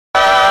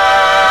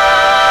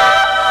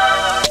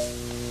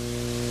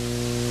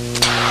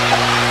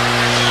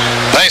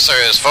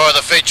Pacers for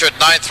the featured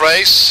 9th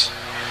race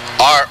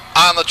are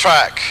on the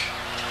track.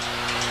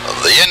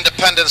 The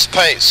Independence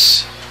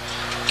Pace,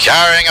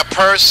 carrying a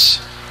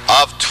purse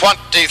of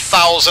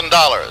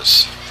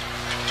 $20,000.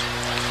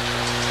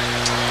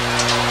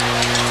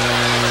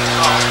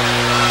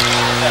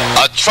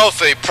 A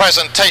trophy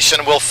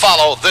presentation will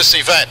follow this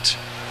event.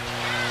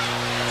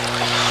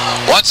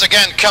 Once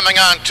again, coming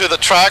on to the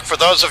track, for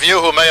those of you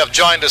who may have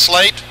joined us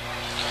late,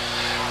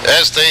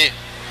 is the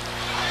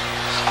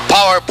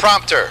power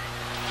prompter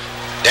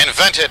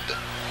invented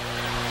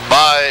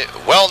by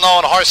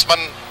well-known horseman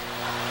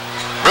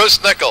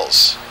Bruce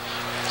Nichols.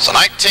 It's a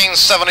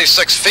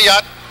 1976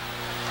 Fiat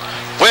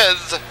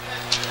with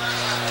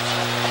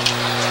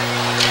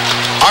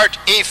Art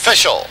E.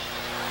 Fischel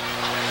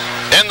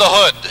in the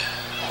hood.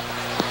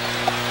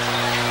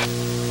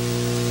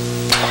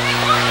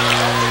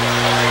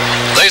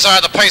 These are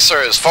the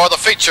Pacers for the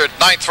featured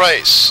 9th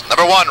race.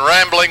 Number 1,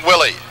 Rambling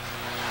Willie.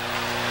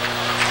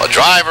 The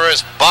driver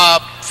is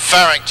Bob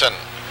Farrington.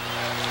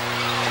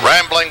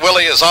 Rambling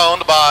Willie is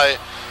owned by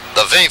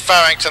the V.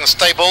 Farrington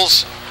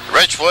Stables,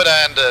 Ridgewood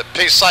and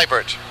P.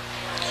 Seibert.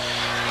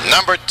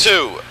 Number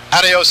 2,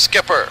 Adios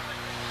Skipper,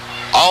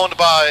 owned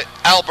by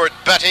Albert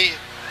Betty.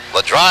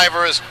 The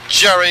driver is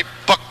Jerry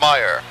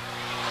Buckmeyer.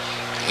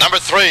 Number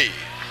 3,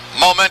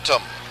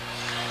 Momentum,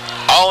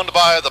 owned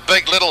by the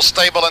Big Little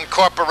Stable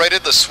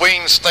Incorporated, the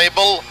Sween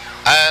Stable,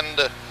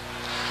 and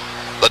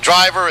the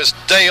driver is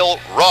Dale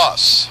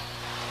Ross.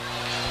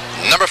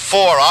 Number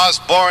 4,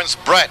 Osborne's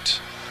Brett,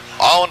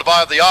 owned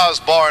by the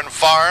Osborne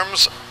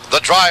Farms. The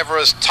driver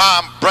is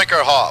Tom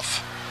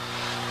Brinkerhoff.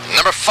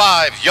 Number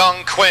 5,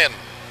 Young Quinn,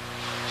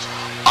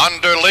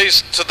 under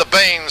lease to the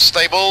Bain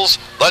Stables.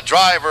 The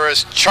driver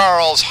is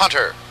Charles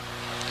Hunter.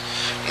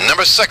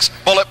 Number 6,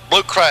 Bullet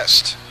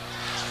Bluecrest,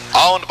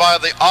 owned by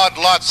the Odd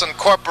Lots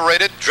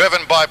Incorporated,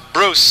 driven by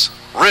Bruce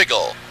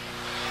Regal.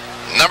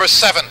 Number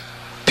 7,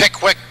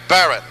 Pickwick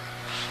Baron,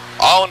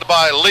 owned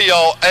by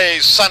Leo A.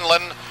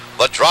 Sunland.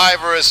 The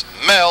driver is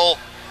Mel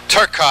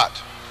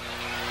Turcotte.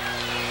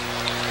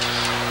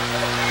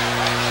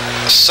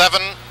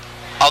 7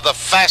 of the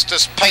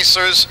fastest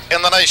pacers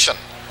in the nation.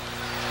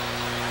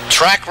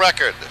 Track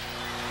record,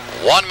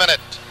 1 minute,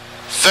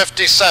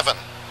 57,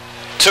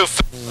 2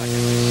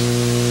 seconds.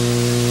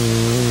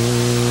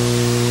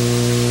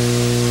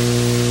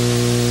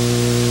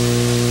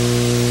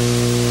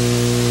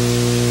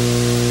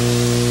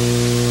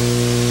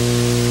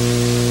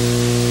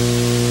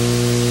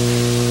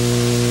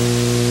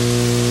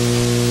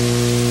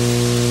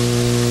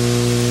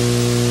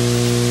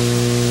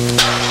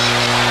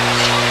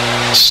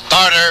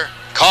 Starter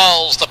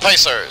calls the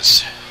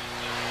Pacers.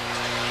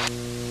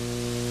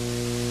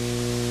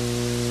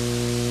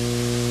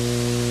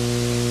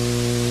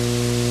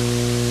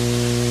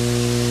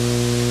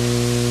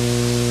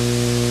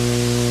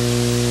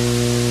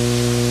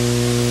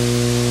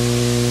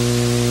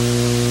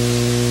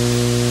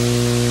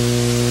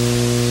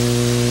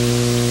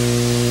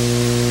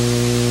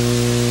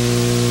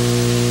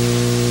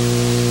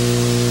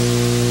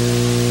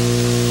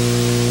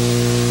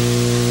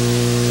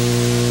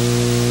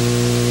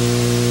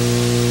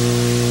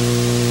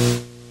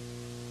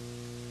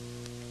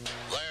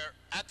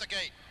 The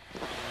gate.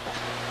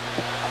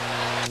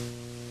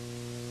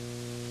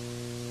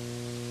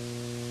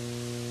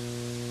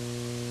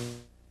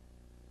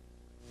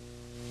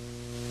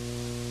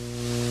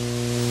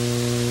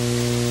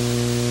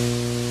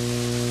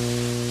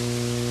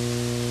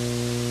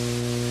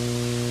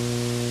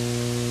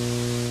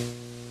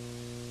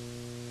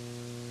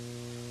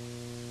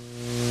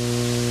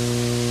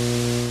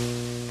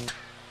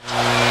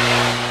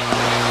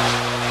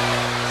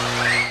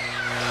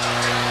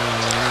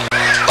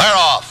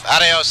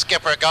 Adios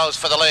Skipper goes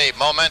for the lead.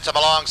 Momentum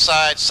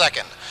alongside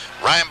second.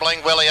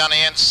 Rambling Willie on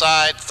the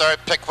inside. Third,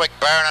 Pickwick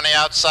Baron on the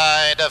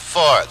outside.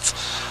 Fourth,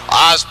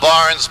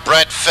 Osborne's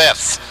Brett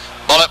fifth.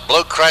 Bullet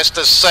Bluecrest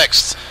is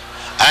sixth.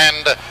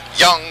 And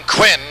Young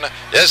Quinn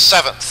is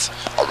seventh.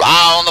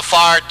 Around the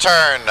far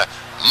turn,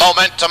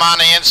 Momentum on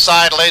the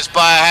inside leads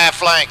by a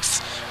half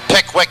length.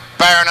 Pickwick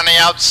Baron on the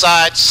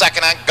outside,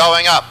 second and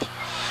going up.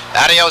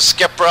 Adios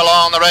Skipper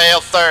along the rail,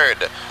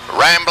 third.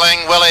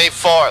 Rambling Willie,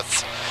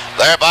 fourth.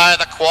 They're by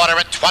the quarter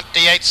at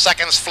 28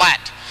 seconds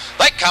flat.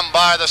 They come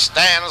by the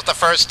stands the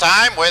first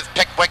time with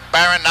Pickwick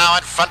Baron now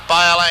in front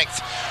by a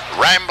length.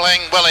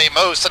 Rambling Willie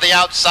moves to the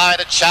outside,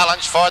 a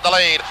challenge for the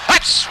lead.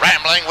 That's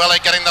Rambling Willie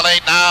getting the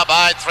lead now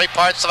by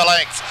 3/4 of a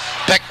length.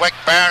 Pickwick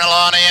Baron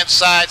along the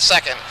inside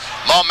second.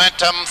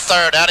 Momentum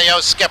third.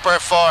 Adios Skipper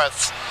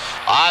fourth.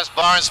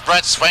 Osborne's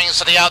Brett swings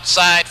to the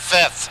outside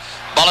fifth.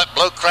 Bullet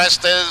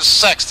Bluecrest is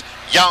sixth.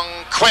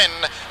 Young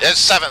Quinn is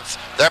seventh.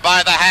 They're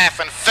by the half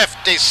in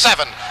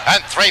 57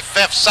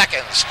 3/5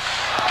 seconds.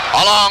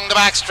 Along the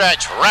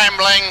backstretch,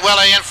 Rambling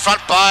Willie in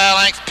front by a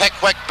length.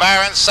 Pickwick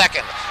Baron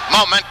second.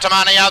 Momentum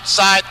on the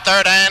outside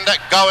third and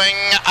going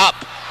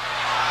up.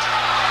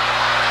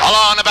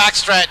 Along the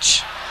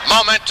backstretch,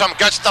 Momentum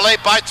gets the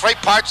lead by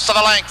 3/4 of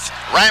a length.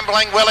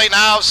 Rambling Willie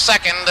now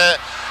second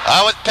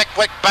with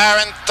Pickwick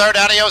Baron third.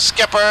 Adios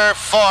Skipper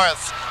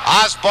fourth.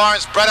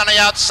 Osborne's Bred on the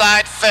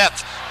outside,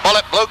 5th.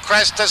 Bullet Blue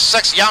Crest is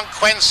 6th. Young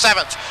Quinn,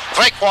 7th.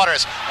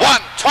 3/4,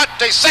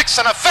 1:26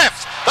 and a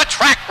 5th. The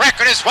track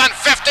record is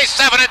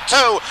 1:57 and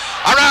 2.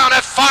 Around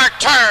that far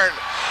turn.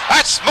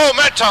 That's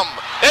momentum.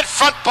 In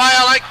front by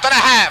a length and a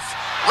half.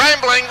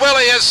 Rambling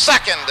Willie is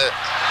 2nd.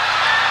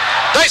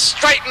 They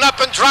straighten up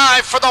and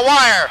drive for the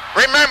wire.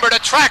 Remember, the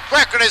track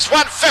record is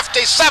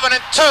 1:57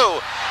 and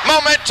 2.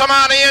 Momentum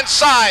on the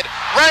inside.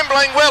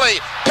 Rambling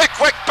Willie,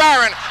 Pickwick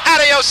Baron,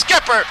 Adios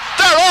Skipper.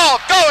 They're all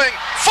going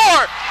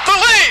for the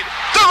lead.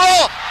 They're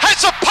all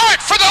heads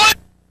apart for the lead.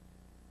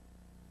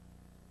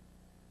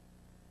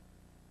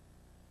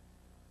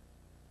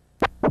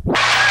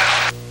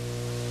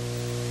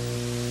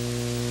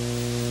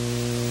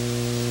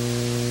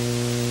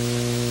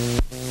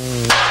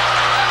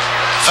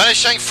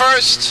 Finishing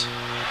first,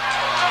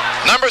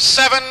 number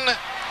 7,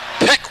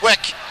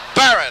 Pickwick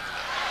Baron.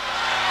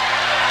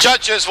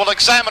 Judges will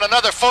examine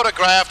another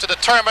photograph to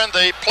determine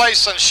the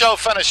place and show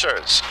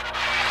finishers.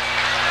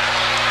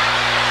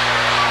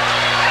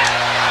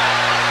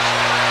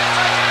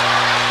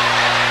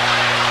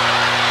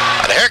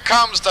 And here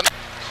comes the...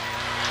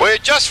 We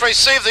just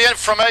received the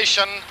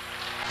information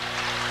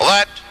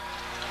that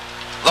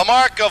the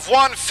mark of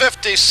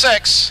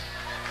 1:56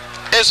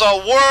 is a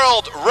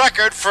world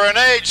record for an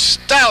aged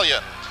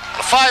stallion,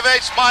 a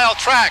 5/8 mile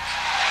track.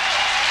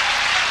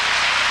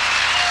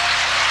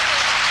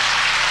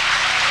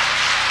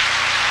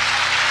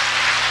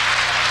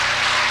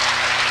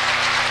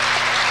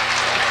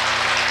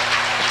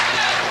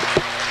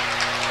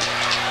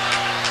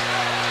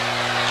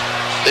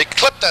 He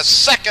clipped a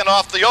second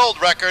off the old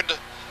record,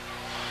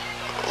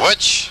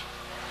 which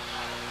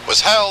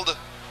was held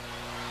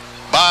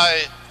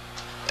by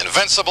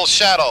Invincible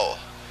Shadow.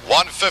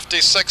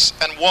 1:56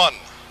 and 1.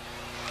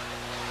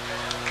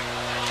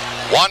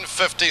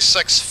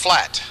 1:56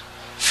 flat.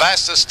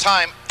 Fastest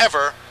time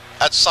ever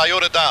at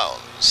Scioto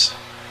Downs.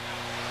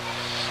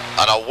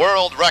 And a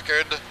world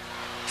record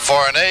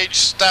for an aged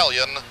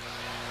stallion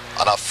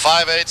on a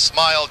 5/8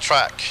 mile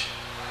track.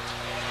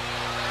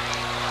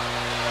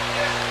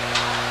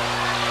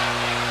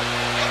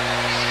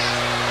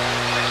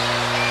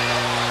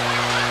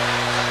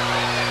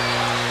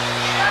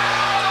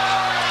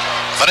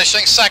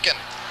 Finishing second,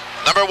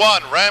 number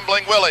 1,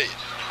 Rambling Willie.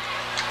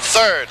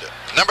 3rd,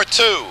 number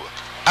 2,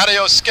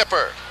 Adios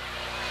Skipper.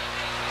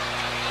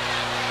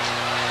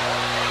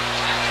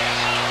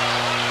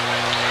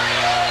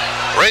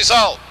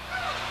 Result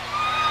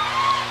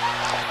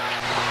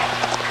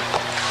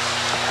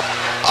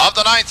of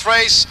the 9th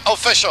race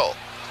official.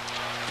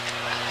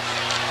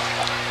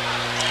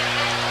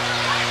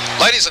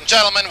 Ladies and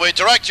gentlemen, we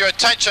direct your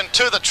attention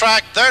to the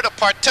track. There to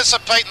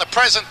participate in the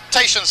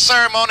presentation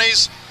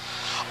ceremonies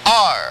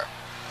are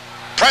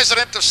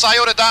President of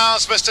Scioto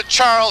Downs, Mr.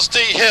 Charles D.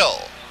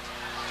 Hill.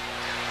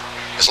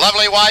 His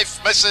lovely wife,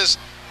 Mrs.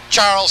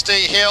 Charles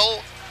D.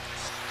 Hill.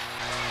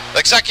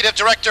 Executive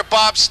Director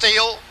Bob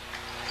Steele.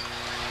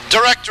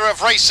 Director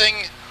of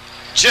Racing,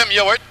 Jim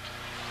Ewart.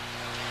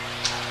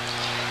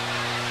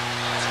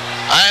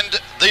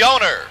 And the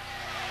owner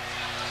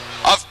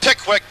of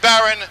Pickwick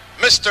Baron,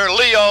 Mr.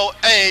 Leo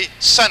A.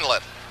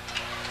 Senlin.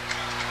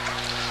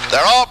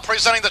 They're all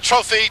presenting the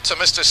trophy to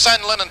Mr.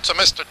 Senlin and to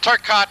Mr.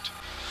 Turcotte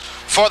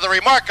for the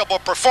remarkable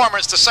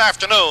performance this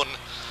afternoon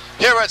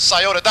here at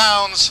Scioto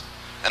Downs,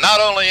 and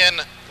not only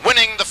in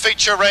winning the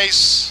feature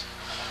race,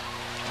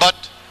 but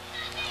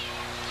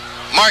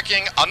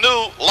marking a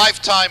new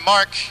lifetime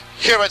mark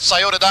here at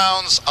Scioto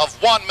Downs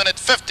of 1 minute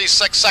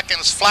 56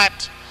 seconds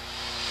flat,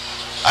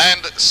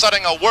 and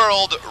setting a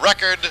world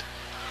record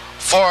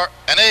for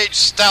an aged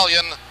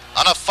stallion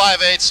on a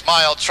 5/8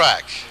 mile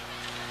track.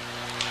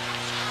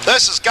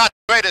 This has got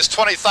the greatest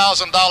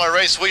 $20,000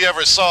 race we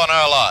ever saw in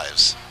our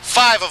lives.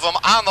 5 of them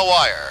on the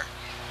wire.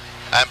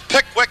 And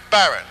Pickwick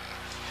Baron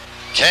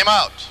came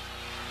out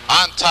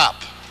on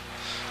top.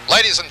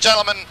 Ladies and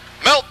gentlemen,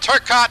 Milt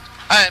Turcotte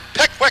and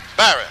Pickwick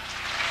Baron.